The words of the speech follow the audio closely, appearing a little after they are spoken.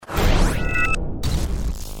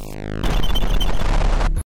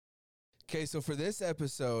Okay, so for this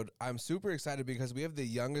episode, I'm super excited because we have the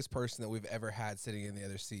youngest person that we've ever had sitting in the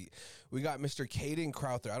other seat. We got Mr. Kaden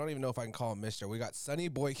Crowther. I don't even know if I can call him Mr. We got Sunny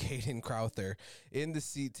Boy Kaden Crowther in the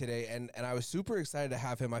seat today, and I was super excited to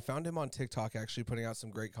have him. I found him on TikTok actually putting out some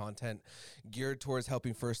great content geared towards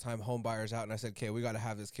helping first-time home buyers out, and I said, okay, we got to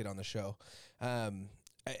have this kid on the show.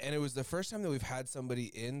 And it was the first time that we've had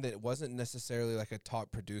somebody in that wasn't necessarily like a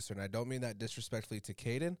top producer. And I don't mean that disrespectfully to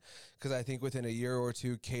Kaden, because I think within a year or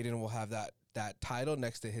two, Kaden will have that title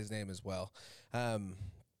next to his name as well.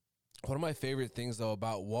 One of my favorite things, though,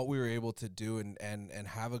 about what we were able to do and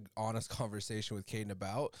have an honest conversation with Kaden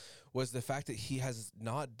about was the fact that he has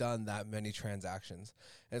not done that many transactions.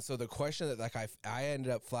 And so the question that I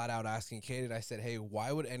ended up flat out asking Kaden, I said, hey,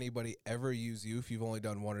 why would anybody ever use you if you've only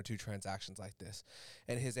done one or two transactions like this?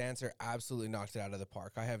 And his answer absolutely knocked it out of the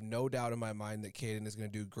park. I have no doubt in my mind that Kaden is going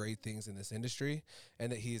to do great things in this industry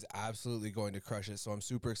and that he's absolutely going to crush it. So I'm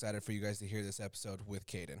super excited for you guys to hear this episode with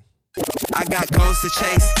Kaden. I got goals to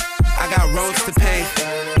chase, I got roads to pave.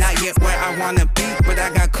 Not yet where I wanna be, but I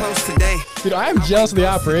got close today. Dude, I am jealous of the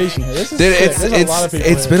operation here. This is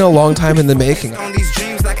It's been a long time in the making. On these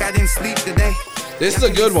dreams like I didn't sleep today. This is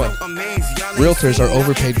a good one. Realtors are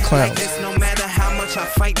overpaid clowns. No matter how much I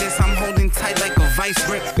fight this, I'm holding tight like a vice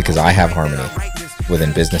grip. Because I have harmony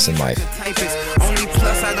within business and life. Only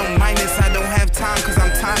plus I don't mind this, I don't have time because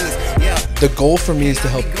I'm timeless. Yeah. The goal for me is to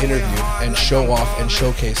help interview and show off and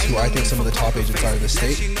showcase who I think some of the top agents are in the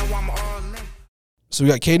state. So we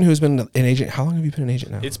got Kaden, who's been an agent. How long have you been an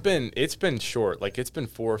agent now? It's been short. Like, it's been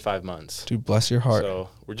 4 or 5 months. Dude, bless your heart. So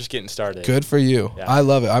we're just getting started. Good for you. Yeah. I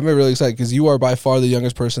love it. I'm really excited because you are by far the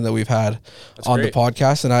youngest person that we've had on the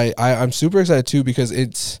podcast. And I'm super excited too because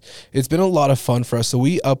it's been a lot of fun for us. So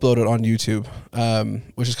we upload it on YouTube,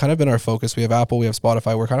 which has kind of been our focus. We have Apple, we have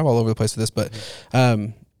Spotify. We're kind of all over the place with this,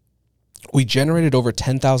 but we generated over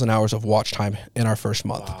 10,000 hours of watch time in our first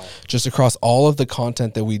month, just across all of the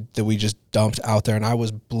content that we just dumped out there. And I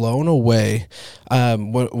was blown away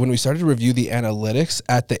when we started to review the analytics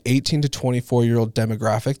at the 18 to 24-year-old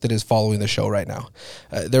demographic that is following the show right now.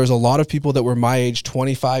 There was a lot of people that were my age,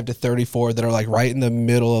 25 to 34, that are like right in the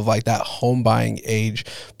middle of like that home buying age.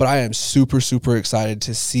 But I am super, super excited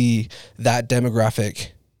to see that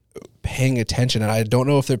demographic paying attention. And I don't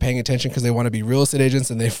know if they're paying attention because they want to be real estate agents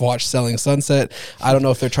and they've watched Selling Sunset. I don't know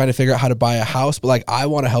if they're trying to figure out how to buy a house, but like I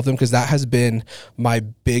want to help them because that has been my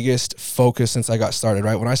biggest focus since I got started,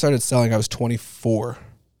 right? When I started selling, I was 24.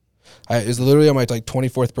 It was literally on my like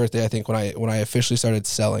 24th birthday, I think, when I officially started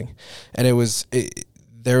selling. And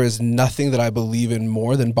there is nothing that I believe in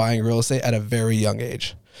more than buying real estate at a very young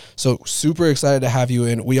age. So super excited to have you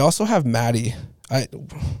in. We also have Maddie. I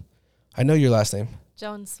know your last name.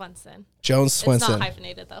 Jones-Swenson. Jones-Swenson. It's not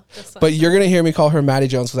hyphenated, though. But you're going to hear me call her Maddie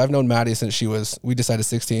Jones because I've known Maddie since we decided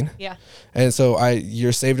 16. Yeah. And so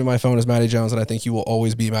you're saved in my phone as Maddie Jones, and I think you will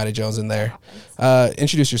always be Maddie Jones in there.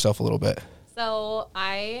 Introduce yourself a little bit. So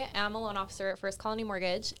I am a loan officer at First Colony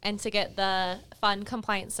Mortgage, and to get the fun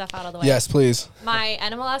compliance stuff out of the way. Yes, please. My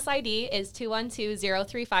NMLS ID is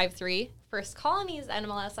 2120353. First Colony's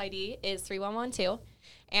NMLS ID is 3112,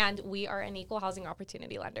 and we are an equal housing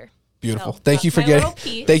opportunity lender. Beautiful. So Thank you for do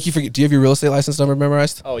you have your real estate license number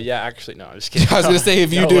memorized? Oh, yeah. Actually, no. I'm just kidding. I was going to say,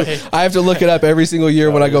 if you no do, way. I have to look it up every single year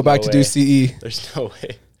when I go back to do CE. There's no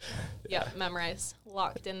way. Yeah, memorized.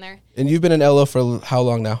 Locked in there. And you've been in LO for how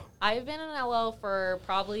long now? I've been in LO for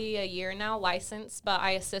probably a year now, licensed, but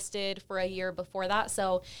I assisted for a year before that.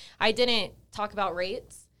 So I didn't talk about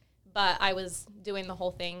rates, but I was doing the whole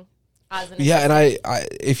thing. Yeah, and I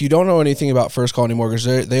if you don't know anything about First Colony Mortgage,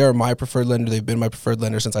 they are my preferred lender. They've been my preferred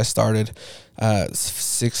lender since I started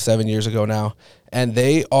 6-7 years ago now, and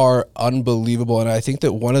they are unbelievable. And I think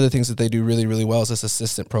that one of the things that they do really, really well is this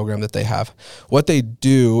assistant program that they have. What they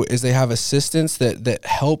do is they have assistants that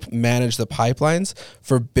help manage the pipelines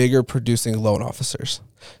for bigger producing loan officers.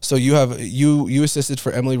 So you assisted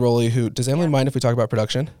for Emily Rowley, who does Emily mind if we talk about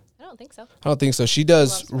production? I don't think so. I don't think so. She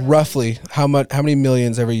does roughly how many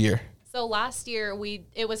millions every year? So last year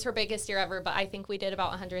it was her biggest year ever, but I think we did about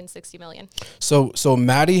 160 million. So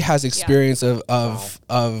Maddie has experience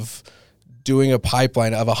of doing a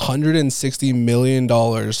pipeline of $160 million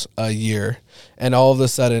a year, and all of a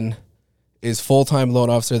sudden is full-time loan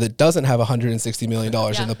officer that doesn't have $160 million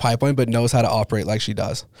in the pipeline, but knows how to operate like she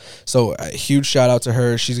does. So a huge shout out to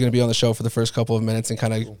her. She's going to be on the show for the first couple of minutes and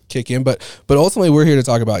kind of kick in, but ultimately we're here to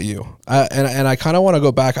talk about you. And I kind of want to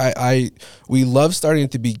go back. We love starting at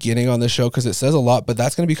the beginning on the show because it says a lot, but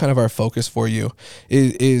that's going to be kind of our focus for you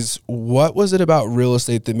is what was it about real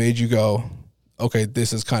estate that made you go, okay,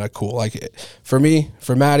 this is kind of cool. Like for me,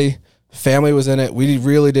 for Maddie, family was in it. We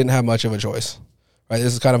really didn't have much of a choice. right?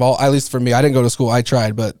 This is kind of all, at least for me, I didn't go to school. I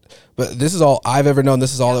tried, but this is all I've ever known.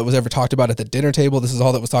 This is all that was ever talked about at the dinner table. This is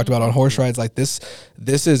all that was talked about on horse rides. Like this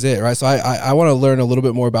is it, right? So I want to learn a little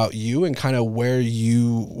bit more about you and kind of where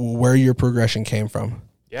your progression came from.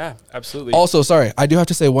 Yeah, absolutely. Also, sorry, I do have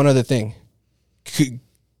to say one other thing.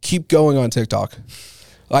 Keep going on TikTok.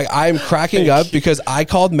 Like I'm cracking up because I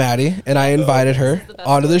called Maddie and I invited her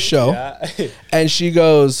onto the show, and she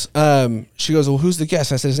goes, well, who's the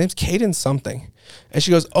guest? And I said his name's Kaden something, and she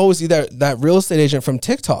goes, oh, is he that real estate agent from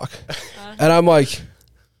TikTok? And I'm like,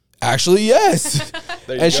 actually, yes.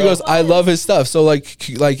 And she goes, I love his stuff. So like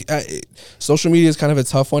social media is kind of a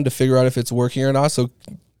tough one to figure out if it's working or not. So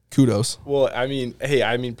kudos. Well, I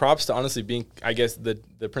mean, props to honestly being, I guess,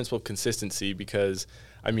 the principle of consistency, because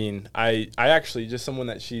I mean, I actually just someone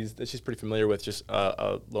that she's pretty familiar with, just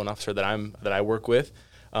a loan officer that I work with.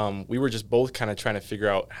 We were just both kind of trying to figure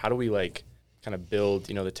out how do we like kind of build,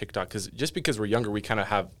 the TikTok, because we're younger, we kind of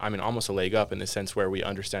have, I mean, almost a leg up in the sense where we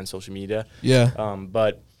understand social media. Yeah.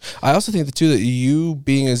 But I also think that you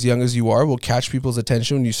being as young as you are will catch people's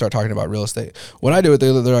attention when you start talking about real estate. When I do it,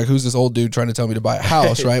 they're like, who's this old dude trying to tell me to buy a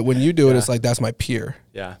house, right? When you do it, it's like, that's my peer.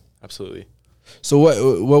 Yeah, absolutely. So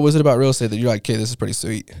what was it about real estate that you're like, okay, this is pretty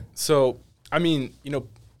sweet? So, I mean,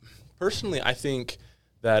 personally, I think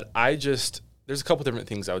that there's a couple different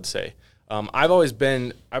things I would say. I've always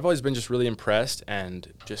been just really impressed and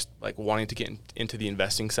just like wanting to get into the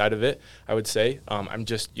investing side of it, I would say. I'm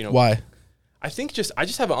just, Why? I think I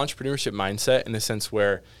just have an entrepreneurship mindset in the sense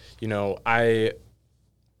where, I've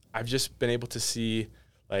just been able to see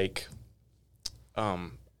like,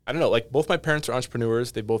 I don't know, like both my parents are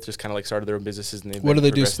entrepreneurs. They both just kind of like started their own businesses. And what do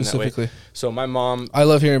they do specifically? So my mom, I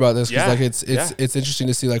love hearing about this because like it's interesting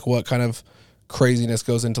to see like what kind of craziness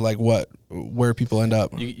goes into like where people end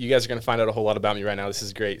up. You guys are going to find out a whole lot about me right now. This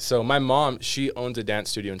is great. So my mom, she owns a dance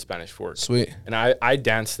studio in Spanish Fork. Sweet. And I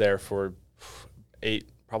danced there for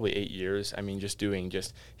probably 8 years. I mean, just doing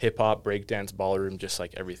hip hop, break dance, ballroom, just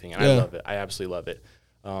like everything. And I love it. I absolutely love it.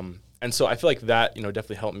 And so I feel like that,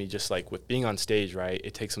 definitely helped me just like with being on stage, right?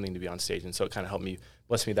 It takes something to be on stage. And so it kind of helped me,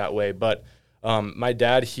 bless me that way. But my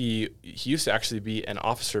dad, he used to actually be an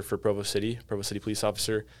officer for Provo City police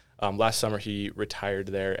officer. Last summer, he retired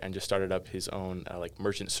there and just started up his own like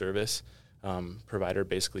merchant service provider,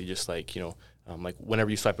 basically just like, like whenever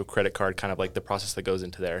you swipe a credit card, kind of like the process that goes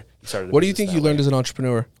into there. What do you think you learned as an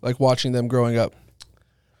entrepreneur, like watching them growing up?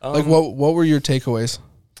 Like what were your takeaways?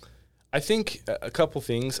 I think a couple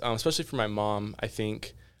things, especially for my mom. I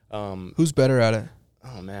think who's better at it?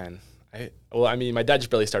 Oh man, I mean, my dad just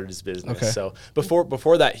barely started his business. Okay. So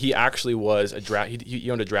before that, he actually was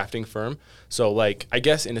he owned a drafting firm. So like, I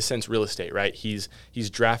guess in a sense, real estate, right? He's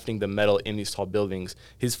drafting the metal in these tall buildings.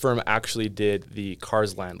 His firm actually did the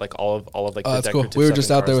Cars Land, like all of like the that's cool. We were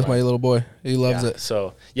just out there with my little boy. He loves it.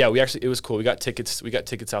 So yeah, it was cool. We got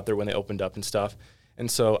tickets out there when they opened up and stuff. And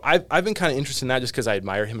so I've been kind of interested in that just because I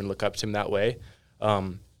admire him and look up to him that way.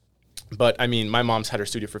 But I mean, my mom's had her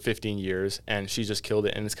studio for 15 years and she's just killed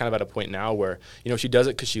it. And it's kind of at a point now where, she does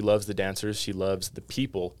it because she loves the dancers. She loves the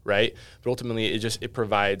people, right? But ultimately it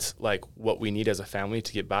provides like what we need as a family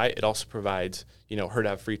to get by. It also provides, her to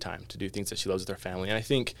have free time to do things that she loves with her family. And I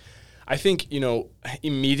think,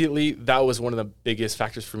 immediately that was one of the biggest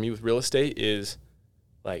factors for me with real estate is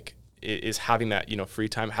having that, free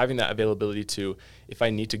time, having that availability to, if I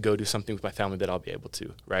need to go do something with my family, that I'll be able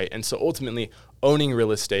to, right? And so ultimately owning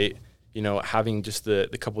real estate, having just the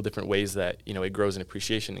couple different ways that, it grows in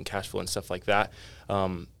appreciation and cash flow and stuff like that.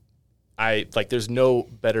 There's no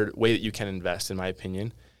better way that you can invest, in my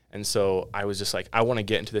opinion. And so I was just like, I want to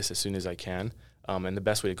get into this as soon as I can. And the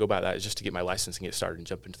best way to go about that is just to get my license and get started and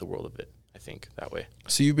jump into the world of it, I think, that way.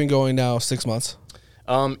 So you've been going now 6 months?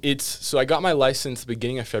 So I got my license the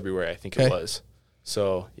beginning of February, I think it was.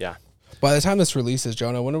 So yeah. By the time this releases,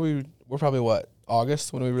 Jonah, we're probably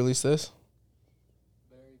August when we release this?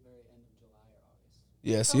 Very end of July or August.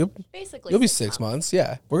 Yeah, so basically you'll be 6 months.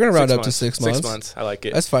 Yeah. We're going to round up to 6 months. 6 months. I like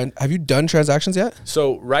it. That's fine. Have you done transactions yet?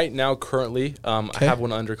 So right now, currently, I have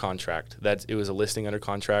one under contract. It was a listing under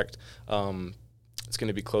contract. It's going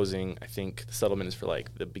to be closing, I think the settlement is for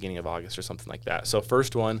like the beginning of August or something like that. So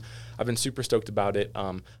first one, I've been super stoked about it.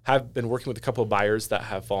 Have been working with a couple of buyers that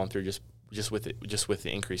have fallen through just with the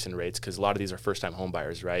increase in rates, because a lot of these are first-time home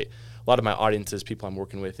buyers, right? A lot of my audiences, people I'm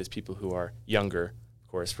working with, is people who are younger, of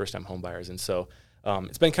course, first-time home buyers. And so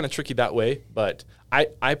it's been kind of tricky that way, but I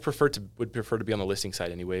would prefer to be on the listing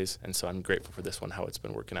side anyways. And so I'm grateful for this one, how it's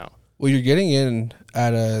been working out. Well, you're getting in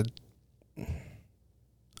at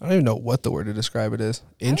I don't even know what the word to describe it is.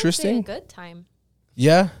 Interesting. I would say a good time.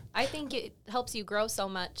 Yeah. I think it helps you grow so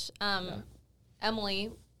much. Emily,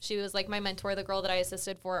 She was like my mentor. The girl that I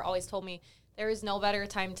assisted for always told me there is no better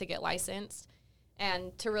time to get licensed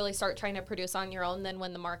and to really start trying to produce on your own than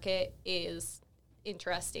when the market is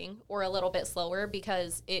interesting or a little bit slower,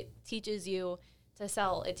 because it teaches you to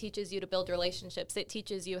sell. It teaches you to build relationships. It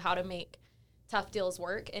teaches you how to make tough deals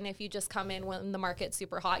work. And if you just come in when the market's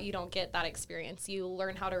super hot, you don't get that experience. You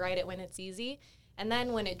learn how to ride it when it's easy. And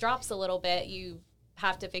then when it drops a little bit, you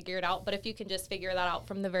have to figure it out. But if you can just figure that out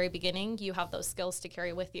from the very beginning, you have those skills to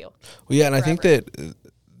carry with you. Well, yeah, and forever. I think that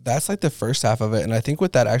that's like the first half of it. And I think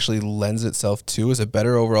what that actually lends itself to is a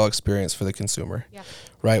better overall experience for the consumer. Yeah.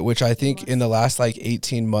 Right. Which I think in the last like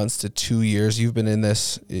 18 months to 2 years, you've been in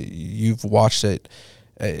this, you've watched it.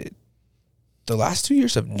 The last 2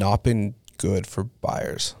 years have not been good for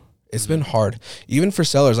buyers. It's been hard, even for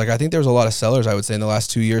sellers. Like I think there's a lot of sellers, I would say, in the last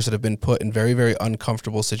 2 years that have been put in very, very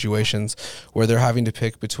uncomfortable situations where they're having to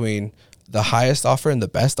pick between the highest offer and the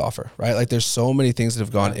best offer, right? Like there's so many things that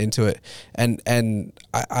have gone into it. And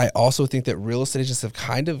I also think that real estate agents have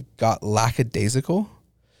kind of got lackadaisical.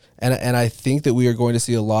 And I think that we are going to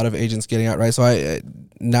see a lot of agents getting out, right? So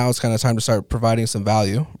now it's kind of time to start providing some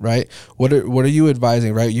value, right? What are you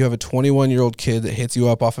advising, right? You have a 21-year-old kid that hits you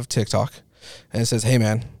up off of TikTok and says, hey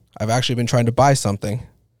man, I've actually been trying to buy something.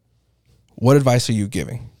 What advice are you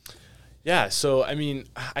giving? Yeah, so I mean,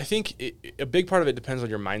 I think a big part of it depends on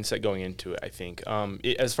your mindset going into it, I think,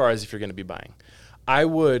 as far as if you're going to be buying. I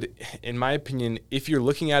would, in my opinion, if you're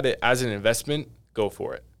looking at it as an investment, go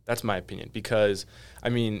for it. That's my opinion, because, I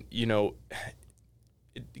mean, you know,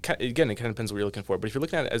 it kind of depends what you're looking for. But if you're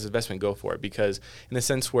looking at it as an investment, go for it, because in the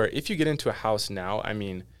sense where if you get into a house now, I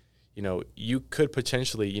mean, you know, you could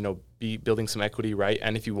potentially, you know, be building some equity, right?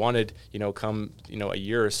 And if you wanted, you know, come, you know, a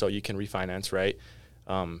year or so, you can refinance, right?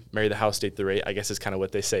 Marry the house, date the rate, I guess is kind of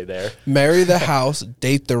what they say there. Marry the house,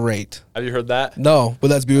 date the rate. Have you heard that? No, but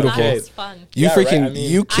that's beautiful. That's fun. You freaking, right? I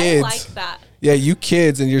mean, you kids. I like that. Yeah, you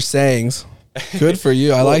kids and your sayings. Good for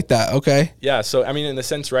you. I like that. Okay. Yeah. So, I mean, in the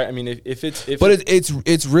sense, right? I mean,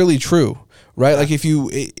 it's really true, right? Yeah. Like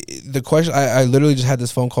the question, I literally just had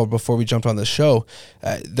this phone call before we jumped on the show.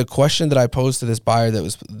 The question that I posed to this buyer that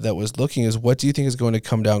was looking is, what do you think is going to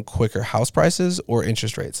come down quicker, house prices or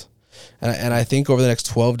interest rates? And I think over the next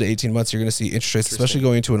 12 to 18 months, you're going to see interest rates, especially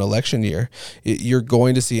going into an election year. You're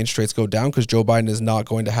going to see interest rates go down because Joe Biden is not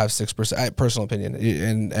going to have 6%. Personal opinion,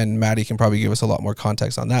 and Maddie can probably give us a lot more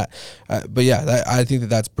context on that. But yeah, I think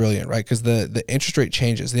that's brilliant, right? Because the interest rate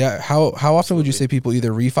changes. Yeah, how often would you say people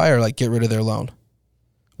either refi or like get rid of their loan?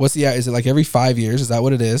 Is it like every 5 years? Is that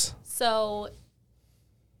what it is? So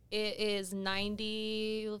it is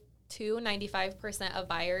 95% of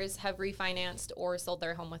buyers have refinanced or sold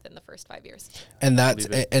their home within the first 5 years. And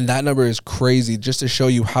that number is crazy, just to show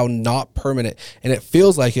you how not permanent. And it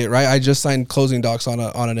feels like it, right? I just signed closing docs on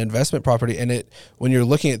an investment property, and when you're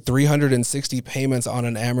looking at 360 payments on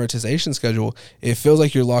an amortization schedule, it feels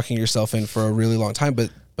like you're locking yourself in for a really long time. But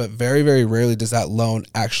very, very rarely does that loan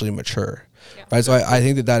actually mature. Yeah. Right. So I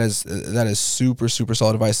think that is super, super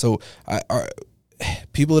solid advice. So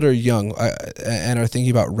people that are young and are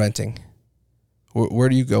thinking about renting, where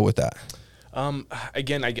do you go with that?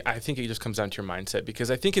 Again, I think it just comes down to your mindset,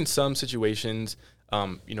 because I think in some situations,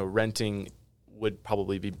 you know, renting would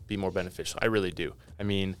probably be more beneficial. I really do. I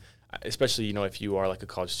mean, especially, you know, if you are like a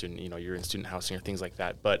college student, you know, you're in student housing or things like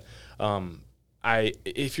that. But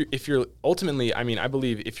if you're ultimately, I mean, I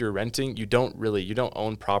believe if you're renting, you don't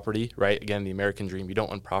own property, right? Again, the American dream, you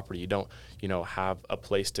don't own property. You don't, you know, have a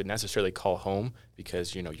place to necessarily call home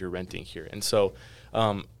because, you know, you're renting here. And so,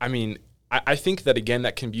 I mean, I think that, again,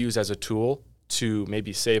 that can be used as a tool to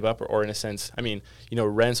maybe save up or in a sense, I mean, you know,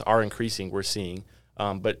 rents are increasing, we're seeing,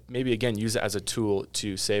 but maybe, again, use it as a tool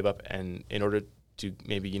to save up and in order to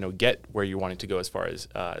maybe, you know, get where you're wanting to go as far as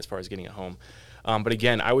getting a home. But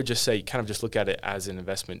again, I would just say kind of just look at it as an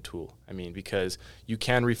investment tool. I mean, because you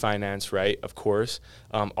can refinance, right? Of course.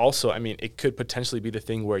 Also, I mean, it could potentially be the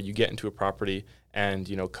thing where you get into a property and,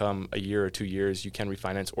 you know, come a year or 2 years, you can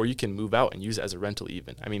refinance, or you can move out and use it as a rental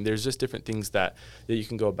even. I mean, there's just different things that you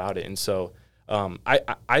can go about it. And so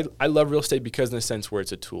I love real estate because in the sense where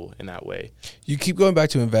it's a tool in that way. You keep going back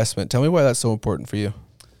to investment. Tell me why that's so important for you.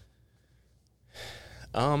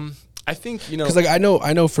 I think, you know, because like I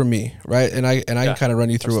know for me, right, and I can kind of run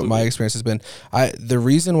you through what my experience has been. The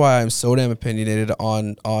reason why I'm so damn opinionated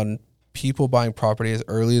on people buying property as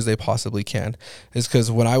early as they possibly can is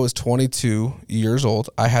because when I was 22 years old,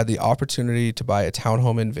 I had the opportunity to buy a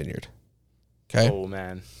townhome in Vineyard. Okay. Oh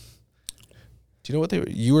man. Do you know what they were?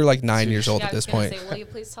 You were like 9 years old at this point. Say, will you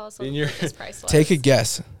please tell us what the purchase price was? Take a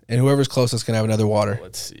guess, and whoever's closest can have another water.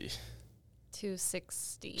 Let's see.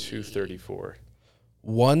 260. 234.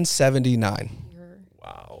 179.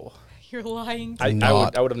 Wow. You're lying. I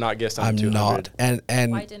would have not guessed on I'm 200. not.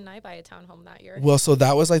 And Why didn't I buy a townhome that year? well, so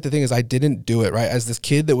that was like the thing is I didn't do it, right? As this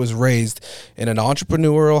kid that was raised in an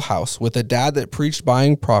entrepreneurial house with a dad that preached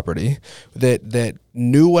buying property, that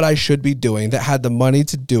knew what I should be doing, that had the money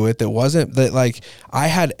to do it, that wasn't that like I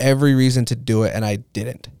had every reason to do it and I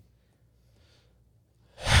didn't.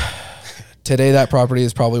 Today that property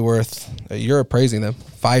is probably worth, you're appraising them,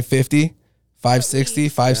 550, 560,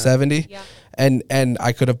 570. Yeah. And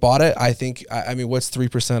I could have bought it. I think, I mean, what's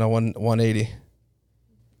 3% on 180?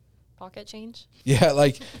 Pocket change. Yeah,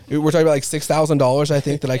 like we're talking about like $6,000. I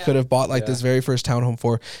think that I Yeah. could have bought like this very first townhome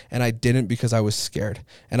for, and I didn't because I was scared.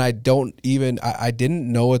 And I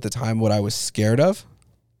didn't know at the time what I was scared of,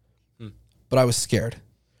 but I was scared,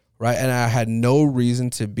 right? And I had no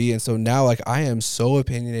reason to be. And so now, like, I am so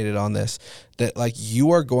opinionated on this that like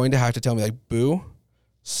you are going to have to tell me, like, Boo,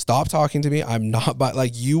 stop talking to me. I'm not, but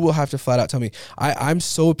like you will have to flat out tell me. I'm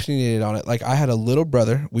so opinionated on it. Like I had a little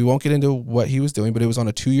brother. We won't get into what he was doing, but it was on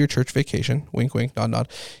a 2-year church vacation. Wink, wink, nod,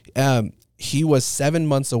 nod. He was 7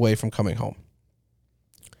 months away from coming home.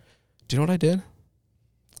 Do you know what I did?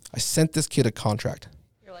 I sent this kid a contract.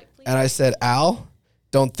 You're like, please. And I said, Al,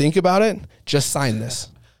 don't think about it. Just sign this.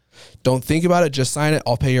 Don't think about it. Just sign it.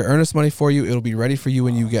 I'll pay your earnest money for you. It'll be ready for you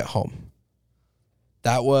when you get home.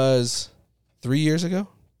 That was 3 years ago,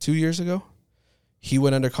 2 years ago. He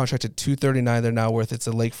went under contract at $239. They're now worth, it's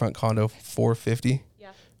a lakefront condo, $450,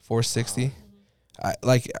 Yeah. $460.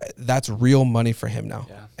 That's real money for him now.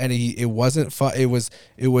 Yeah. And it wasn't fun. It was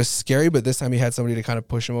scary, but this time he had somebody to kind of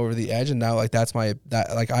push him over the edge. And now like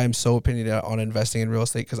I am so opinionated on investing in real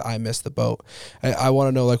estate because I missed the boat. I want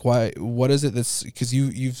to know like what is it that's, because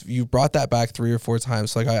you've brought that back 3 or 4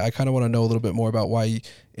 times. So like I kind of want to know a little bit more about why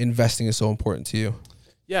investing is so important to you.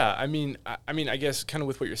 Yeah, I mean, I guess kind of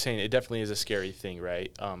with what you're saying, it definitely is a scary thing,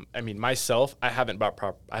 right? I mean, myself, I haven't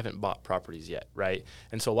bought properties yet, right?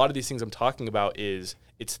 And so a lot of these things I'm talking about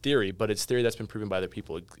it's theory, but it's theory that's been proven by other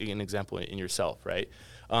people. An example in yourself, right?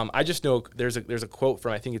 I just know there's a quote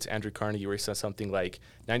from, I think it's Andrew Carnegie, where he says something like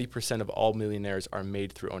 90% of all millionaires are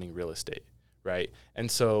made through owning real estate, right? And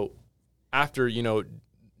so after,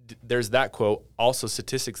 there's that quote. Also,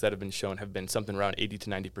 statistics that have been shown have been something around 80 to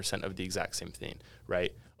 90% of the exact same thing,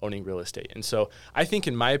 right? Owning real estate. And so I think,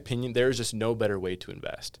 in my opinion, there is just no better way to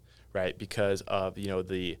invest, right? Because of,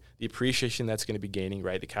 the appreciation that's going to be gaining,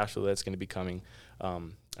 right? The cash flow that's going to be coming,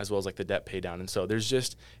 as well as like the debt pay down. And so it's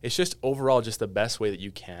just overall just the best way that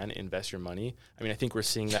you can invest your money. I mean, I think we're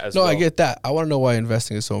seeing that as well. No, I get that. I want to know why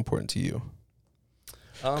investing is so important to you.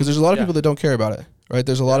 Because there's a lot of people that don't care about it, right?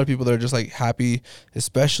 There's a lot of people that are just like happy,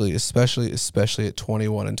 especially at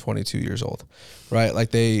 21 and 22 years old, right?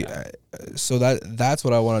 Like so that's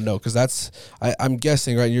what I want to know. Because I'm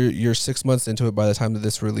guessing, right? You're 6 months into it by the time that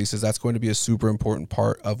this releases. That's going to be a super important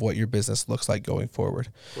part of what your business looks like going forward.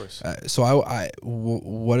 Of course. So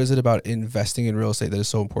what is it about investing in real estate that is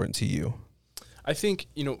so important to you? I think,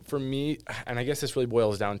 for me, and I guess this really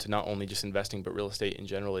boils down to not only just investing, but real estate in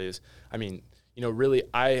general really,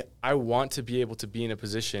 I want to be able to be in a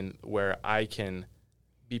position where I can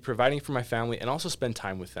be providing for my family and also spend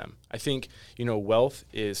time with them. I think, wealth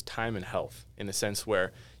is time and health in the sense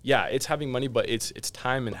where, yeah, it's having money, but it's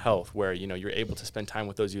time and health where, you're able to spend time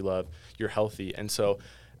with those you love, you're healthy. And so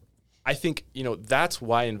I think, that's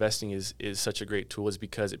why investing is such a great tool, is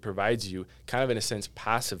because it provides you kind of in a sense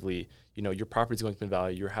passively, your property's going up in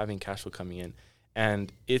value, you're having cash flow coming in.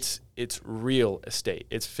 And it's real estate.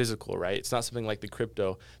 It's physical, right? It's not something like the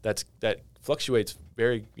crypto that fluctuates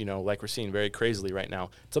very, like we're seeing very crazily right now.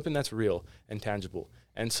 It's something that's real and tangible.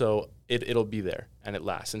 And so it'll be there and it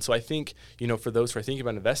lasts. And so I think, for those who are thinking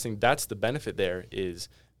about investing, that's the benefit there, is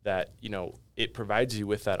that, it provides you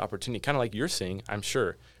with that opportunity, kind of like you're seeing, I'm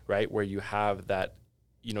sure, right? Where you have that,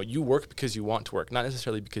 you work because you want to work, not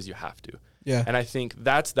necessarily because you have to. Yeah. And I think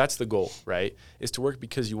that's the goal, right? Is to work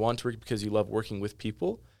because you want to work, because you love working with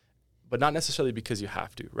people, but not necessarily because you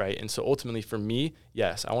have to, right? And so ultimately for me,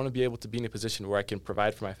 yes, I want to be able to be in a position where I can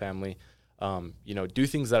provide for my family, do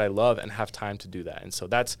things that I love and have time to do that. And so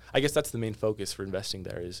I guess that's the main focus for investing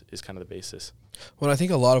there is kind of the basis. Well, I think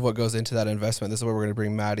a lot of what goes into that investment, this is where we're going to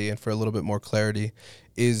bring Maddie in for a little bit more clarity,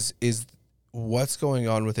 is what's going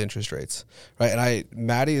on with interest rates, right? And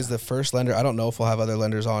Maddie is the first lender. I don't know if we'll have other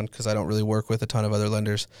lenders on because I don't really work with a ton of other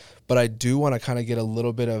lenders, but I do want to kind of get a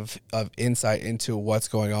little bit of insight into what's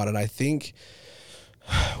going on. And I think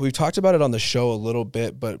we've talked about it on the show a little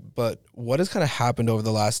bit, but what has kind of happened over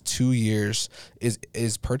the last 2 years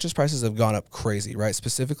is purchase prices have gone up crazy, right?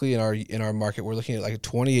 Specifically in our market, we're looking at like a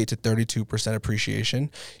 28 to 32%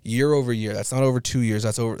 appreciation year over year. That's not over 2 years.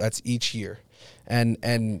 That's each year.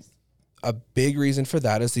 And a big reason for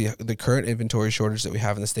that is the current inventory shortage that we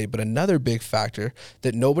have in the state. But another big factor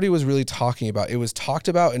that nobody was really talking about, it was talked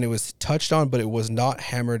about and it was touched on, but it was not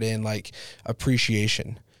hammered in like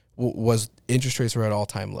appreciation, was interest rates were at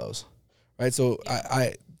all-time lows, right? So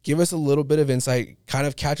I give us a little bit of insight, kind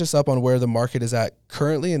of catch us up on where the market is at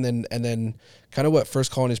currently, and then kind of what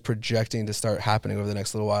First Colony is projecting to start happening over the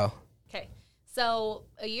next little while. Okay. So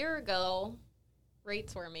a year ago,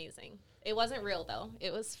 rates were amazing. It wasn't real though.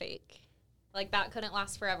 It was fake. Like that couldn't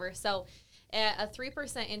last forever. So at a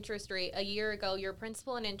 3% interest rate a year ago, your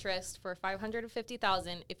principal and interest for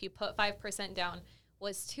 $550,000, if you put 5% down,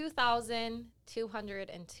 was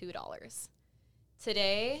 $2,202.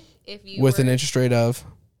 Today, if you with an interest rate of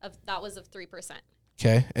that was of 3%.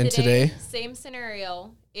 Okay, and today same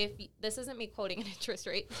scenario. If this isn't me quoting an interest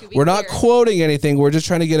rate, we're not quoting anything. We're just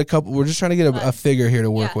trying to get a figure here to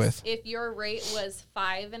work with. If your rate was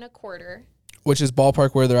 5.25%. Which is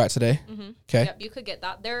ballpark where they're at today. Mm-hmm. Okay. Yep, you could get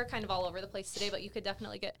that. They're kind of all over the place today, but you could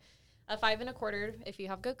definitely get a 5.25% if you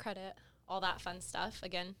have good credit, all that fun stuff.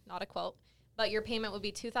 Again, not a quote, but your payment would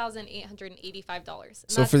be $2,885.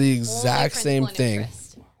 So for the exact same thing,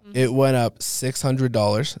 it went up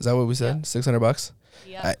 $600. Is that what we said? Yep. $600.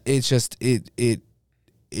 Yeah. It's just it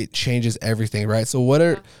changes everything, right? So what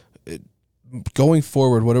are going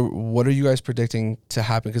forward? What are you guys predicting to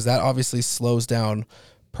happen? Because that obviously slows down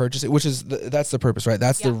purchasing, which is that's the purpose, right?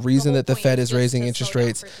 That's the reason that the Fed is raising interest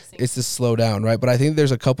rates. It's to slow down, right? But I think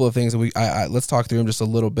there's a couple of things that let's talk through them just a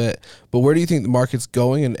little bit. But where do you think the market's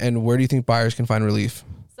going, and where do you think buyers can find relief?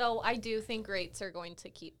 So I do think rates are going to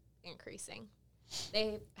keep increasing.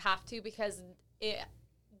 They have to, because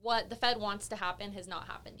what the Fed wants to happen has not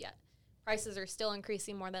happened yet. Prices are still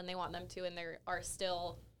increasing more than they want them to, and there's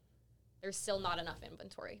still not enough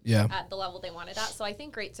inventory at the level they wanted at. So I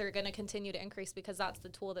think rates are going to continue to increase because that's the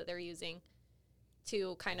tool that they're using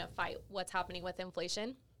to kind of fight what's happening with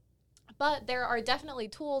inflation. But there are definitely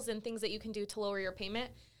tools and things that you can do to lower your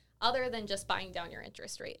payment other than just buying down your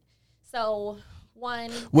interest rate. So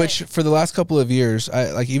which for the last couple of years,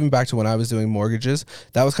 like even back to when I was doing mortgages,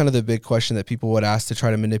 that was kind of the big question that people would ask to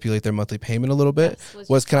try to manipulate their monthly payment a little bit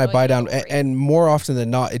was can I buy down? And more often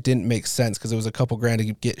than not, it didn't make sense because it was a couple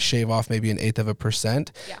grand to shave off maybe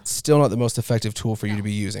 1/8%. Yeah. Still not the most effective tool for you to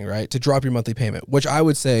be using, right? To drop your monthly payment, which I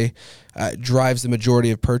would say drives the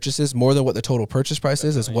majority of purchases more than what the total purchase price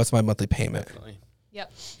is what's my monthly payment. Definitely.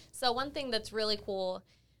 Yep. So one thing that's really cool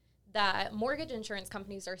that mortgage insurance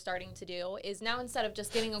companies are starting to do is now, instead of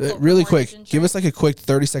just getting a quote really quick, give us like a quick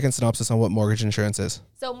 30-second synopsis on what mortgage insurance is.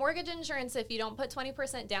 So mortgage insurance, if you don't put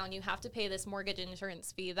 20% down, you have to pay this mortgage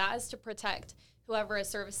insurance fee. That is to protect whoever is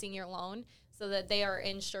servicing your loan so that they are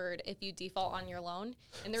insured if you default on your loan.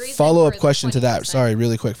 And the reason follow-up question to that. Sorry,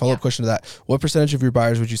 really quick. Follow-up question to that. What percentage of your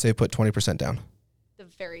buyers would you say put 20% down? The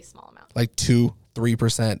very small amount. Like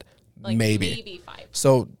 2-3%, like maybe 5%.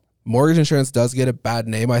 So mortgage insurance does get a bad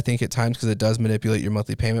name, I think, at times because it does manipulate your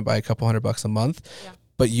monthly payment by a couple $100 a month. Yeah.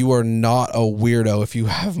 But you are not a weirdo if you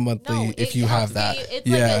have monthly. No, if you have that,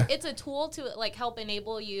 it's a tool to like help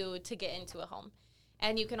enable you to get into a home,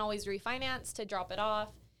 and you can always refinance to drop it off,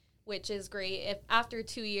 which is great. If after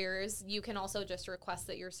 2 years, you can also just request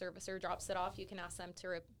that your servicer drops it off. You can ask them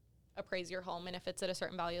to appraise your home, and if it's at a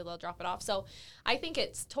certain value, they'll drop it off. So I think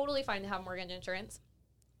it's totally fine to have mortgage insurance.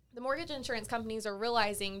 The mortgage insurance companies are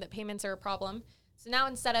realizing that payments are a problem. So now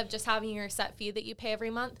instead of just having your set fee that you pay every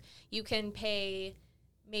month, you can pay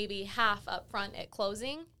maybe half up front at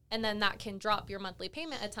closing, and then that can drop your monthly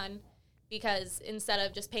payment a ton because instead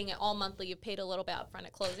of just paying it all monthly, you paid a little bit up front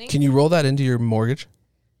at closing. Can you roll that into your mortgage?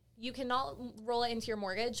 You cannot roll it into your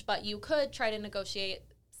mortgage, but you could try to negotiate,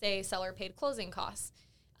 say, seller paid closing costs.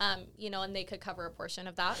 And they could cover a portion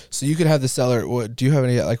of that. So you could have the seller. Do you have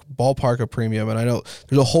any like ballpark of premium? And I know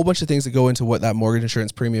there's a whole bunch of things that go into what that mortgage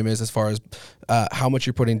insurance premium is, as far as how much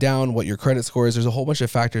you're putting down, what your credit score is. There's a whole bunch of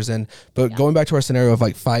factors in. But going back to our scenario of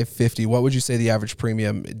like $550, what would you say the average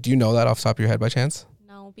premium? Do you know that off the top of your head by chance?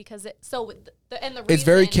 No, because the it's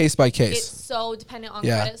very case by case. It's so dependent on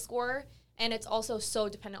credit score, and it's also so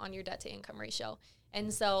dependent on your debt to income ratio.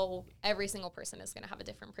 And so every single person is going to have a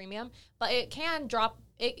different premium, but it can drop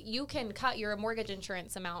it. You can cut your mortgage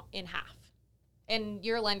insurance amount in half, and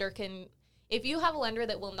your lender can, if you have a lender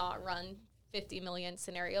that will not run 50 million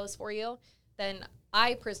scenarios for you, then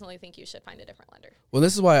I personally think you should find a different lender. Well,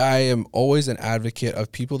 this is why I am always an advocate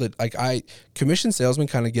of people that commission salesmen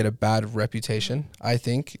kind of get a bad reputation, I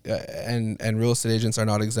think, and real estate agents are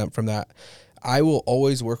not exempt from that. I will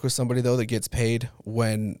always work with somebody though that gets paid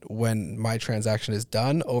when my transaction is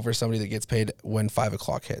done over somebody that gets paid when 5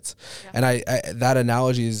 o'clock hits. Yeah. And I that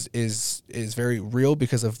analogy is very real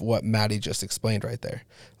because of what Maddie just explained right there.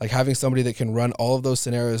 Like having somebody that can run all of those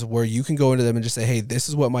scenarios where you can go into them and just say, hey, this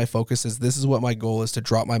is what my focus is. This is what my goal is to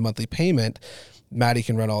drop my monthly payment. Maddie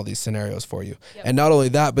can run all these scenarios for you. Yep. And not only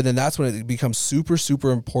that, but then that's when it becomes super,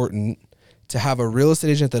 super important to have a real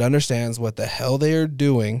estate agent that understands what the hell they are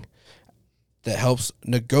doing, that helps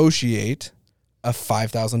negotiate a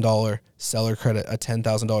 $5,000 seller credit, a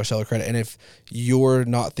 $10,000 seller credit. And if you're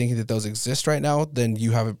not thinking that those exist right now, then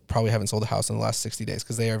you probably haven't sold a house in the last 60 days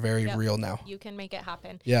because they are very real now. You can make it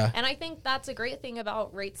happen. Yeah. And I think that's a great thing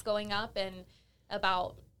about rates going up and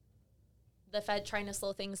about the Fed trying to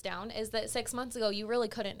slow things down is that 6 months ago, you really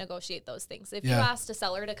couldn't negotiate those things. If you asked a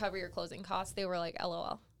seller to cover your closing costs, they were like,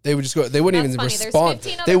 LOL. They would just go, they wouldn't even respond.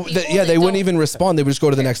 They wouldn't even respond. They would just go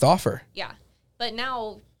to the next offer. Yeah. But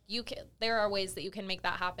now there are ways that you can make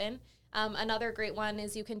that happen. Another great one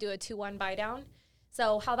is you can do a 2-1 buy down.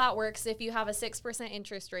 So how that works, if you have a 6%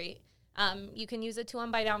 interest rate, you can use a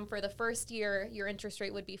 2-1 buy down. For the first year, your interest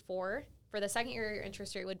rate would be 4. For the second year, your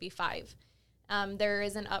interest rate would be 5. There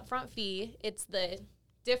is an upfront fee. It's the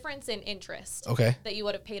difference in interest that you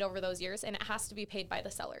would have paid over those years, and it has to be paid by the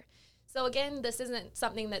seller. So again, this isn't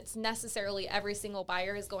something that's necessarily every single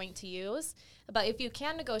buyer is going to use, but if you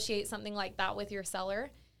can negotiate something like that with your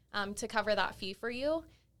seller to cover that fee for you,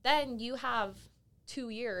 then you have 2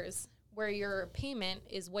 years where your payment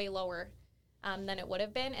is way lower than it would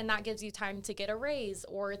have been, and that gives you time to get a raise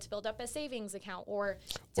or to build up a savings account or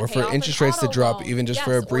for interest rates to drop even just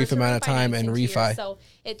for a brief amount of time and refi. So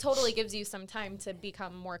it totally gives you some time to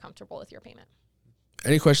become more comfortable with your payment.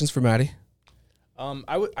 Any questions for Maddie?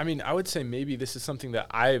 I would say maybe this is something that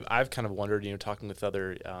I've kind of wondered, talking with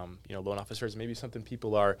other, loan officers, maybe something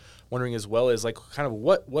people are wondering as well is like kind of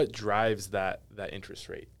what drives that interest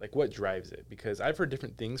rate? Like what drives it? Because I've heard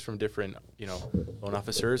different things from different, loan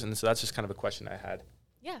officers. And so that's just kind of a question I had.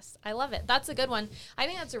 Yes, I love it. That's a good one. I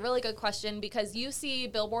think that's a really good question because you see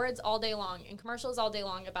billboards all day long and commercials all day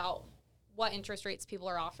long about what interest rates people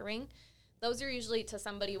are offering. Those are usually to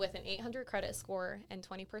somebody with an 800 credit score and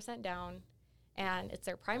 20% down. And it's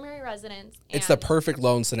their primary residence. It's the perfect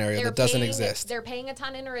loan scenario that doesn't exist. They're paying a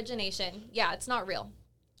ton in origination. Yeah, it's not real.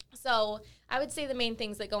 So I would say the main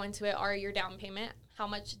things that go into it are your down payment. How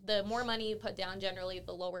much, the more money you put down, generally,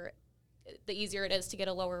 the easier it is to get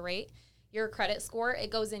a lower rate. Your credit score, it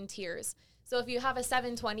goes in tiers. So if you have a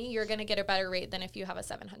 720, you're going to get a better rate than if you have a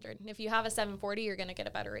 700. And if you have a 740, you're going to get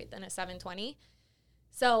a better rate than a 720.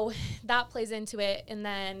 So that plays into it. And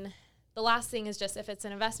then the last thing is just if it's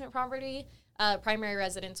an investment property, primary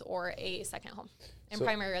residence or a second home. And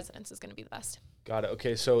primary residence is going to be the best. Got it.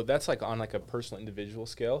 Okay, so that's like on like a personal individual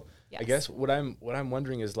scale. Yes. I guess what I'm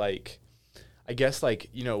wondering is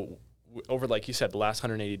over like you said, the last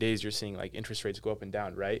 180 days, you're seeing like interest rates go up and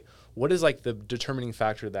down, right? What is like the determining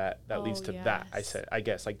factor that leads to that? I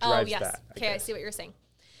guess drives that. Okay, I see what you're saying.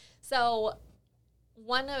 So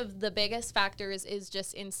one of the biggest factors is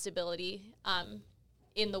just instability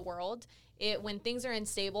in the world. When things are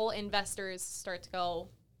unstable, investors start to go,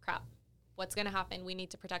 crap, what's going to happen? We need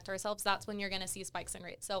to protect ourselves. That's when you're going to see spikes in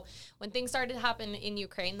rates. So when things started to happen in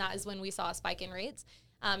Ukraine, that is when we saw a spike in rates.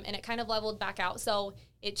 And it kind of leveled back out. So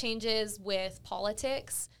it changes with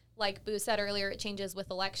politics. Like Boo said earlier, it changes with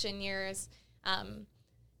election years.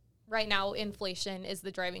 Right now, inflation is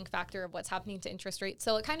the driving factor of what's happening to interest rates.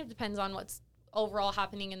 So it kind of depends on what's overall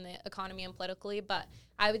happening in the economy and politically. But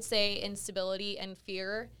I would say instability and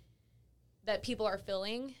fear that people are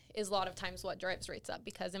feeling is a lot of times what drives rates up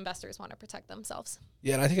because investors want to protect themselves.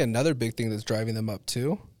 Yeah, and I think another big thing that's driving them up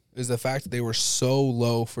too is the fact that they were so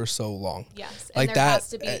low for so long. Yes, like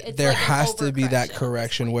there has to be that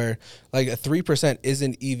correction where like a 3%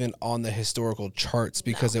 isn't even on the historical charts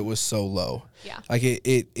because it was so low. Yeah, like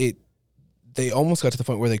they almost got to the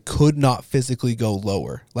point where they could not physically go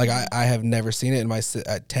lower. Like I have never seen it in my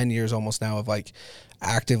 10 years almost now of like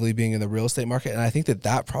actively being in the real estate market. And I think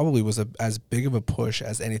that probably was as big of a push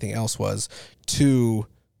as anything else was to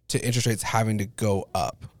interest rates having to go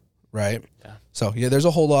up. Right. Yeah. So yeah, there's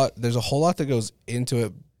a whole lot that goes into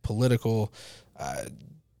it. Political,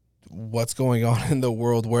 what's going on in the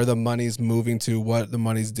world, where the money's moving to, what the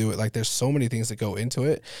money's doing. Like there's so many things that go into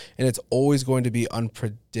it, and it's always going to be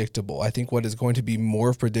unpredictable. I think what is going to be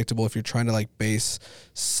more predictable if you're trying to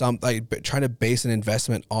trying to base an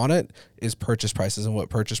investment on it is purchase prices and what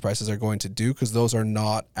purchase prices are going to do, because those are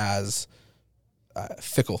not as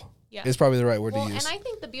fickle. Yeah. is probably the right word Well, to use. and I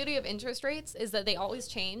think the beauty of interest rates is that they always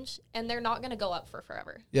change and they're not going to go up for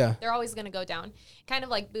forever. Yeah. They're always going to go down. Kind of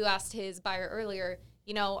like Boo asked his buyer earlier,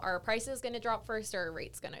 you know, are prices going to drop first or are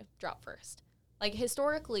rates going to drop first? Like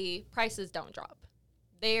historically, prices don't drop.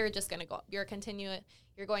 They are just going to go up. You're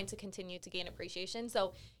going to continue to gain appreciation.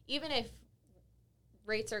 So even if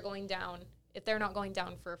rates are going down, if they're not going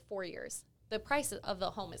down for 4 years, the price of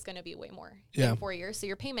the home is going to be way more in 4 years. So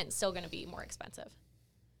your payment's still going to be more expensive.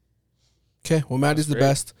 Okay, well, Maddie's the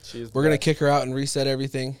best. We're going to kick her out and reset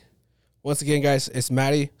everything. Once again, guys, it's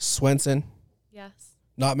Maddie Jones-Swenson. Yes.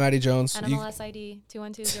 Not Maddie Jones. NMLS ID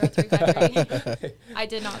 2120353. I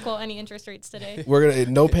did not quote any interest rates today.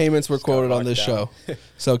 No payments were quoted on this show.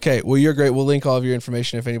 So, okay, well, you're great. We'll link all of your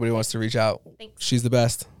information if anybody wants to reach out. Thanks. She's the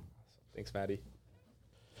best. Thanks, Maddie.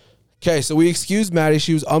 Okay, so we excused Maddie.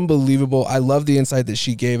 She was unbelievable. I love the insight that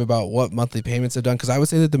she gave about what monthly payments have done, because I would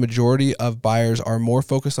say that the majority of buyers are more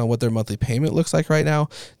focused on what their monthly payment looks like right now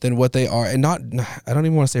than what they are. And I don't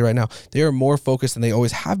even want to say right now. They are more focused, and they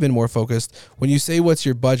always have been more focused. When you say what's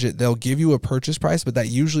your budget, they'll give you a purchase price, but that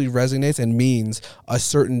usually resonates and means a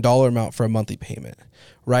certain dollar amount for a monthly payment.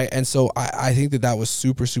 Right. And so I think that was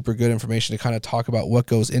super, super good information to kind of talk about what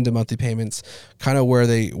goes into monthly payments, kind of where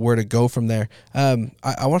to go from there. I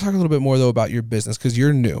want to talk a little bit more, though, about your business, because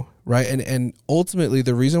you're new. Right. And ultimately,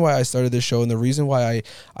 the reason why I started this show and the reason why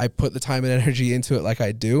I put the time and energy into it like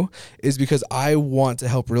I do is because I want to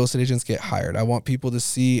help real estate agents get hired. I want people to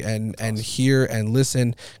see and hear and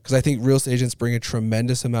listen, because I think real estate agents bring a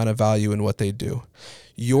tremendous amount of value in what they do.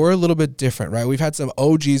 You're a little bit different, right? We've had some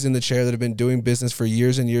OGs in the chair that have been doing business for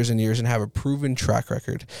years and years and years and have a proven track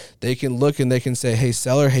record. They can look and they can say, hey,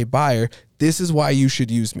 seller, hey, buyer, this is why you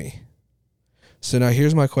should use me. So now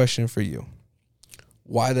here's my question for you.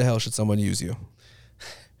 Why the hell should someone use you?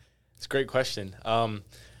 It's a great question.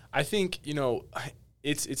 I think,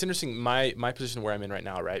 it's interesting, my position where I'm in right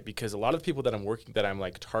now, right? Because a lot of the people that I'm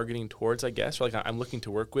like targeting towards, I guess, or like I'm looking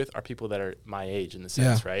to work with are people that are my age in the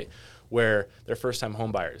sense, right? Where they're first-time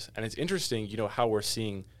home buyers. And it's interesting, how we're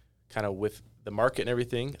seeing kind of with the market and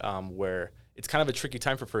everything, where it's kind of a tricky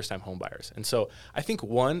time for first-time home buyers. And so I think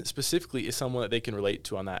one specifically is someone that they can relate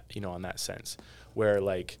to on that, on that sense, where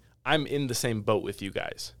like I'm in the same boat with you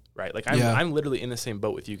guys, right? Like I'm literally in the same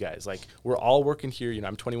boat with you guys. Like we're all working here,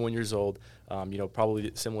 I'm 21 years old,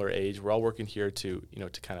 probably similar age. We're all working here to,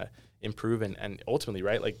 to kind of improve and ultimately,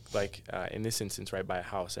 right? Like in this instance, right, buy a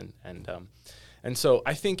house and so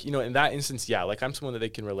I think, in that instance, like I'm someone that they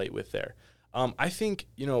can relate with there. I think,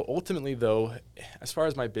 ultimately though, as far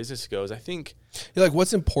as my business goes, I think like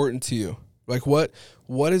what's important to you? Like what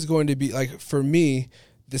is going to be like for me,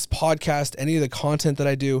 this podcast, any of the content that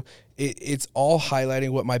I do, it's all highlighting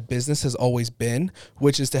what my business has always been,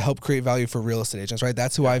 which is to help create value for real estate agents, right?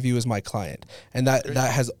 That's who I view as my client. And that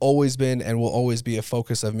has always been and will always be a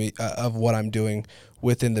focus of me, of what I'm doing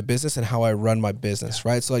within the business and how I run my business,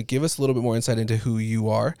 right? So like give us a little bit more insight into who you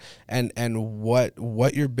are and what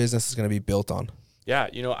your business is going to be built on. Yeah,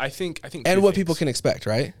 I think and what people can expect,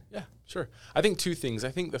 right? Yeah, sure. I think two things. I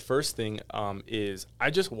think the first thing is I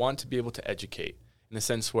just want to be able to educate. In the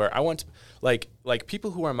sense where I want to, like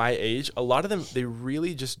people who are my age, a lot of them, they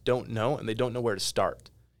really just don't know, and they don't know where to start,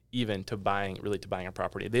 even to buying a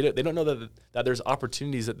property. They don't know that there's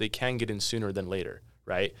opportunities that they can get in sooner than later,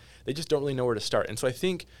 right? They just don't really know where to start. And so I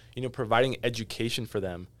think, providing education for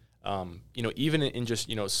them, even in just,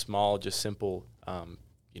 small, just simple,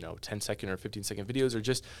 10-second or 15-second videos, or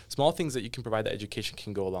just small things that you can provide that education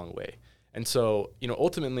can go a long way. And so,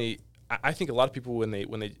 ultimately, I think a lot of people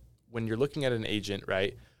when you're looking at an agent,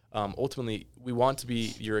 right, ultimately we want to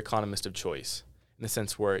be your economist of choice in the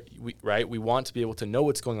sense where we want to be able to know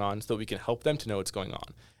what's going on so that we can help them to know what's going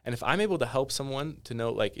on. And if I'm able to help someone to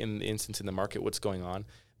know, like in the instance in the market, what's going on,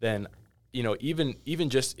 then, even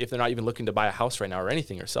just if they're not even looking to buy a house right now or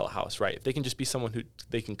anything or sell a house, right, if they can just be someone who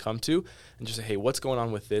they can come to and just say, hey, what's going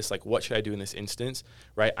on with this? Like, what should I do in this instance,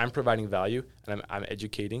 right? I'm providing value and I'm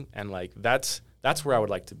educating, and like that's where I would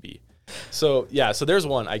like to be. So there's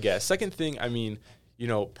one, I guess. Second thing,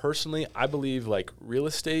 personally, I believe like real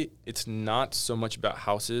estate, it's not so much about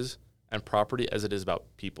houses and property as it is about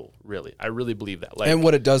people, really. I really believe that. Like, and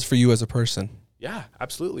what it does for you as a person. Yeah,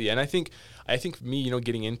 absolutely. And I think me,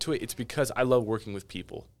 getting into it, it's because I love working with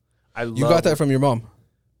people. You got that from your mom.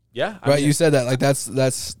 Yeah. Right. You said that like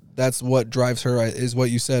that's what drives her, is what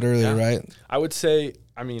you said earlier, right? I would say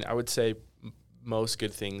most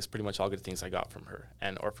good things, pretty much all good things I got from her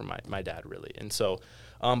or from my dad, really. And so,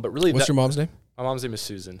 but really. What's your mom's name? My mom's name is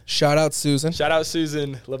Susan. Shout out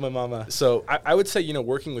Susan. Love my mama. So I would say,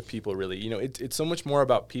 working with people, really, it's so much more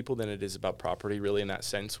about people than it is about property, really, in that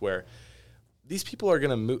sense where these people are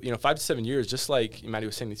going to move, 5 to 7 years, just like Maddie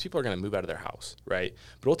was saying, these people are going to move out of their house, right?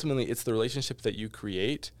 But ultimately, it's the relationship that you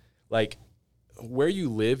create. Like, where you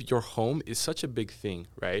live, your home is such a big thing,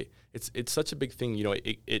 right? It's such a big thing,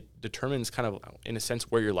 it determines kind of, in a sense,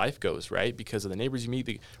 where your life goes, right? Because of the neighbors you meet,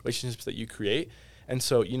 the relationships that you create. And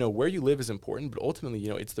so, where you live is important, but ultimately,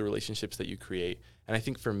 it's the relationships that you create. And I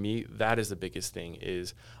think for me, that is the biggest thing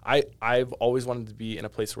is I've always wanted to be in a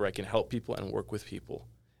place where I can help people and work with people.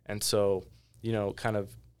 And so, kind of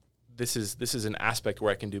this is an aspect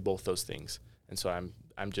where I can do both those things. And so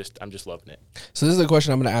I'm just loving it. So this is a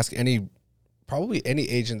question I'm going to ask probably any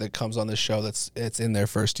agent that comes on this show it's in their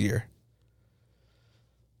first year.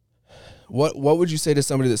 What would you say to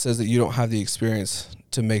somebody that says that you don't have the experience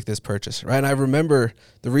to make this purchase, right? And I remember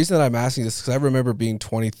the reason that I'm asking this because I remember being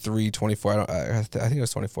 23, 24. I think I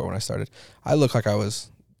was 24 when I started. I looked like I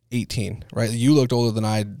was 18, right? You looked older than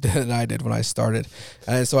I did when I started.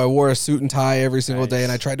 And so I wore a suit and tie every single day,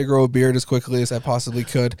 and I tried to grow a beard as quickly as I possibly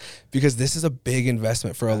could because this is a big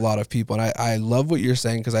investment for a lot of people. And I love what you're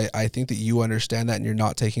saying because I think that you understand that and you're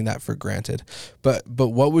not taking that for granted. But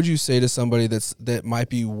what would you say to somebody that might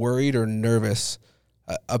be worried or nervous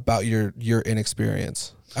about your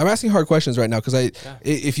inexperience? I'm asking hard questions right now because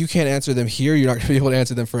if you can't answer them here, you're not going to be able to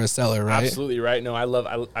answer them for a seller, right? Absolutely right. No, I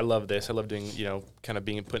love this. I love doing, kind of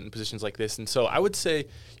being put in positions like this. And so I would say,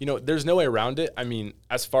 there's no way around it. I mean,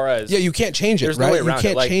 as far as you can't change it, there's right? no way around you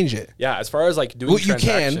can't it. change it. Yeah, as far as like doing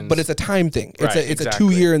transactions, you can, but it's a time thing. Right, it's a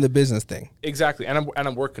 2 year in the business thing. Exactly, and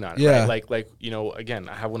I'm working on it. Yeah. Right? Like again,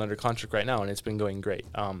 I have one under contract right now, and it's been going great.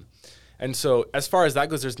 And so as far as that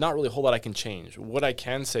goes, there's not really a whole lot I can change. What I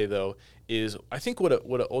can say, though, is I think what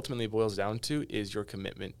it ultimately boils down to is your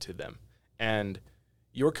commitment to them and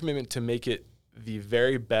your commitment to make it the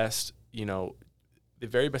very best, the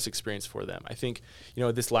very best experience for them. I think,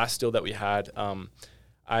 this last deal that we had,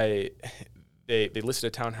 they listed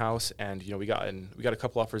a townhouse and, we got a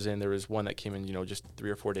couple offers in. There was one that came in, just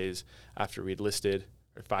 3 or 4 days after we'd listed,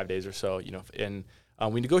 or 5 days or so, and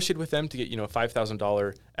we negotiated with them to get,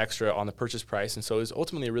 $5,000 extra on the purchase price. And so it was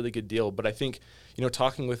ultimately a really good deal. But I think,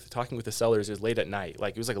 talking with the sellers is late at night.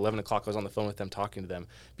 Like it was like 11 o'clock. I was on the phone with them talking to them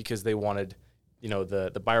because they wanted,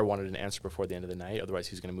 the buyer wanted an answer before the end of the night. Otherwise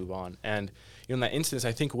he was going to move on. And, in that instance,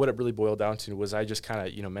 I think what it really boiled down to was I just kind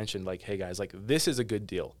of, mentioned like, hey guys, like this is a good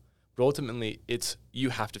deal. But ultimately, you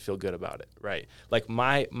have to feel good about it, right? Like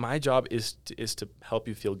my job is to help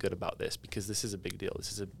you feel good about this because this is a big deal.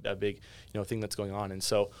 This is a big thing that's going on, and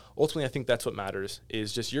so ultimately, I think that's what matters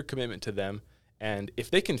is just your commitment to them. And if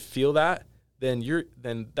they can feel that, then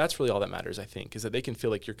that's really all that matters. I think is that they can feel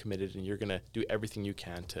like you're committed and you're gonna do everything you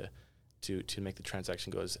can to make the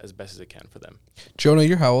transaction go as best as it can for them. Jonah,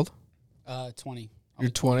 you're how old? 20. You're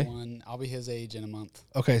 20. I'll be his age in a month.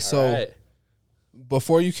 Okay, so.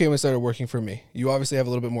 Before you came and started working for me, you obviously have a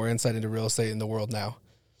little bit more insight into real estate in the world now.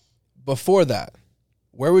 Before that,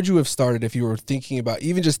 where would you have started if you were thinking about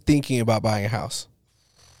buying a house?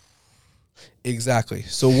 Exactly.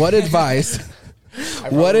 So what advice? I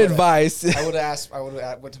would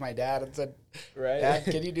have went to my dad and said, Dad,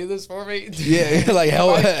 can you do this for me? Yeah, like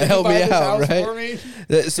help me out, right? For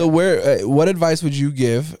me? So what advice would you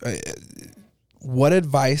give? What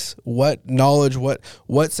advice, what knowledge,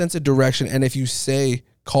 what sense of direction? And if you say,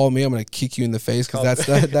 call me, I'm going to kick you in the face because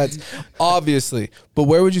that's obviously. But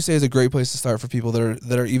where would you say is a great place to start for people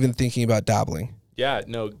that are even thinking about dabbling? Yeah,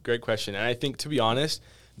 no, great question. And I think, to be honest,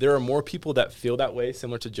 there are more people that feel that way,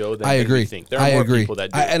 similar to Joe, than you think. There are more people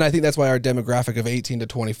that do. And I think that's why our demographic of 18 to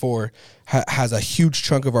 24 has a huge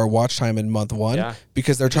chunk of our watch time in month one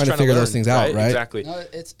because they're trying to figure those things out, right? Exactly. No,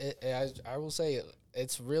 I will say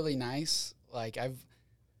it's really nice. Like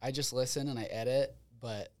I just listen and I edit,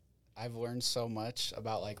 but I've learned so much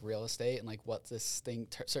about like real estate and like what this thing,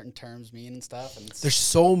 certain terms mean and stuff. And there's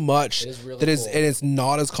so much really that cool. and it's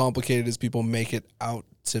not as complicated as people make it out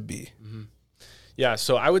to be. Mm-hmm. Yeah.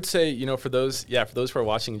 So I would say, for those who are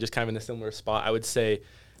watching just kind of in a similar spot, I would say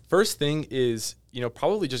first thing is,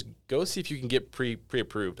 probably just go see if you can get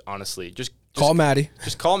pre-approved, honestly. Just call Maddie.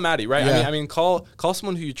 Just call Maddie, right? Yeah. I mean, call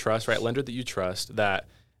someone who you trust, right? Lender that you trust that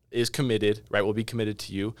is committed, right? Will be committed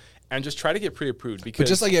to you, and just try to get pre-approved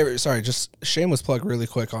because. But just shameless plug really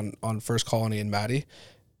quick on First Colony and Maddie.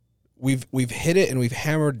 We've hit it and we've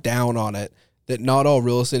hammered down on it that not all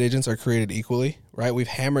real estate agents are created equally, right? We've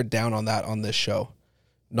hammered down on that on this show.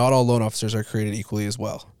 Not all loan officers are created equally as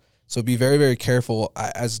well. So be very, very careful,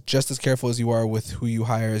 just as careful as you are with who you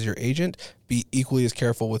hire as your agent. Be equally as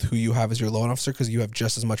careful with who you have as your loan officer because you have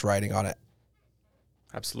just as much writing on it.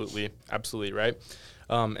 Absolutely, right.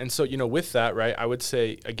 And so, with that, right, I would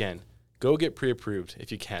say, again, go get pre-approved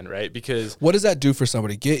if you can, right? Because what does that do for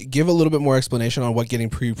somebody? Give a little bit more explanation on what getting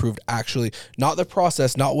pre-approved actually, not the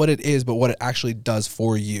process, not what it is, but what it actually does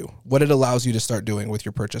for you, what it allows you to start doing with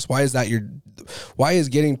your purchase. Why is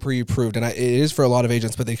getting pre-approved? And it is for a lot of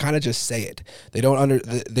agents, but they kind of just say it. They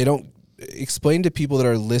don't explain to people that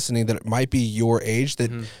are listening that it might be your age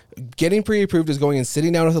that getting pre-approved is going and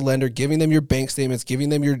sitting down with a lender, giving them your bank statements, giving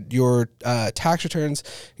them your tax returns,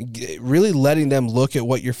 really letting them look at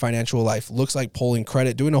what your financial life looks like, pulling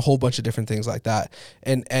credit, doing a whole bunch of different things like that.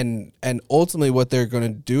 And ultimately what they're going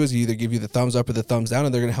to do is either give you the thumbs up or the thumbs down,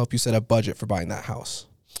 and they're going to help you set a budget for buying that house.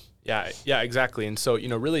 Yeah, exactly. And so,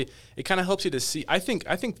 really it kind of helps you to see, I think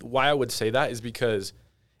why I would say that is because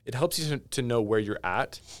it helps you to know where you're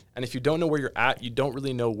at. And if you don't know where you're at, you don't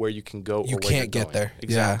really know where you can go. You can't get there.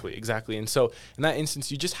 Exactly. And so in that instance,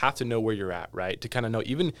 you just have to know where you're at, right? To kind of know,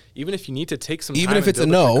 even if you need to take some time. Even if it's a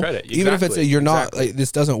no, even if it's a, you're not, like,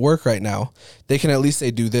 this doesn't work right now, they can at least say,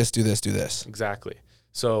 do this, do this, do this. Exactly.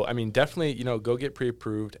 So, definitely, go get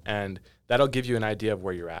pre-approved, and that'll give you an idea of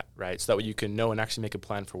where you're at, right? So that way you can know and actually make a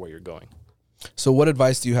plan for where you're going. So what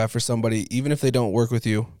advice do you have for somebody, even if they don't work with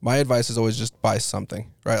you? My advice is always just buy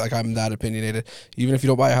something, right? Like, I'm that opinionated. Even if you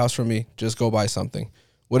don't buy a house from me, just go buy something.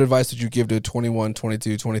 What advice would you give to a 21,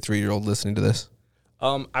 22, 23-year-old listening to this?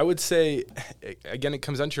 I would say, again, it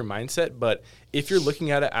comes down to your mindset, but if you're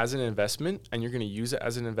looking at it as an investment and you're going to use it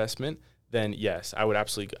as an investment, then yes, I would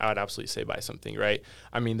absolutely say buy something, right?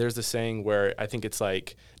 There's the saying where I think it's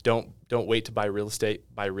like, don't wait to buy real estate,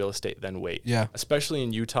 then wait. Yeah. Especially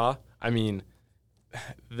in Utah.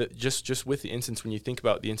 Just with the instance, when you think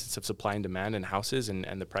about the instance of supply and demand and houses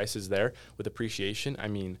and the prices there with appreciation,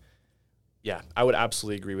 yeah, I would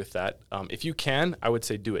absolutely agree with that. If you can, I would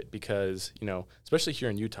say do it because, especially here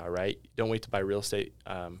in Utah, right? Don't wait to buy real estate,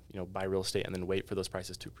 buy real estate and then wait for those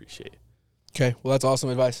prices to appreciate. Okay, well, that's awesome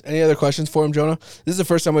advice. Any other questions for him, Jonah? This is the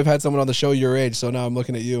first time we've had someone on the show your age, so now I'm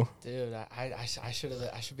looking at you. Dude, I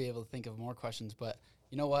should be able to think of more questions, but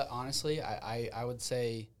you know what? Honestly, I would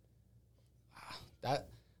say that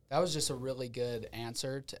was just a really good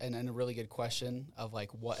answer and a really good question of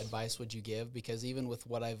like, what advice would you give? Because even with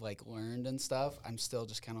what I've like learned and stuff, I'm still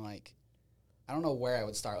just kind of like, I don't know where I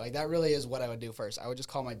would start. Like, that really is what I would do first. I would just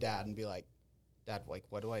call my dad and be like, Dad, like,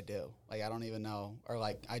 what do I do? Like, I don't even know. Or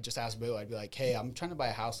like, I just asked Boo, I'd be like, hey, I'm trying to buy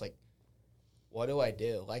a house. Like, what do I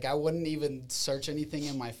do? Like, I wouldn't even search anything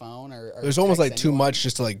in my phone or there's almost like too much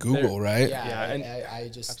just to like Google, right? Yeah. And I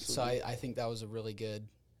just, absolutely. So I think that was a really good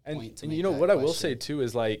point to make. And what I will say too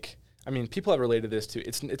is like, people have related this to,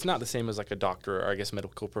 it's not the same as like a doctor or I guess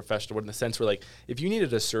medical professional, in the sense where like, if you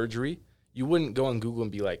needed a surgery, you wouldn't go on Google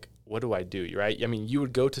and be like, what do I do? Right? You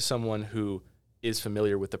would go to someone who is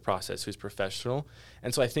familiar with the process, who's professional.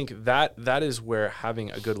 And so I think that is where having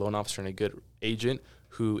a good loan officer and a good agent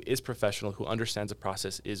who is professional, who understands the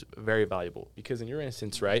process, is very valuable. Because in your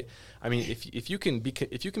instance, right, if you can be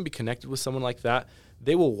connected with someone like that,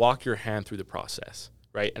 they will walk your hand through the process,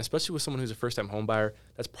 right? And especially with someone who's a first-time home buyer,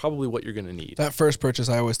 that's probably what you're going to need. That first purchase,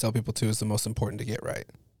 I always tell people too, is the most important to get right.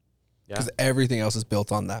 Yeah. Because everything else is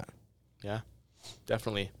built on that. Yeah.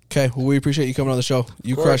 Definitely. Okay, well, we appreciate you coming on the show.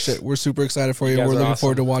 You crushed it. We're super excited for you. We're looking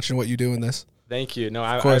forward to watching what you do in this. Thank you. No,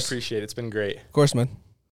 I appreciate it. It's been great. Of course, man.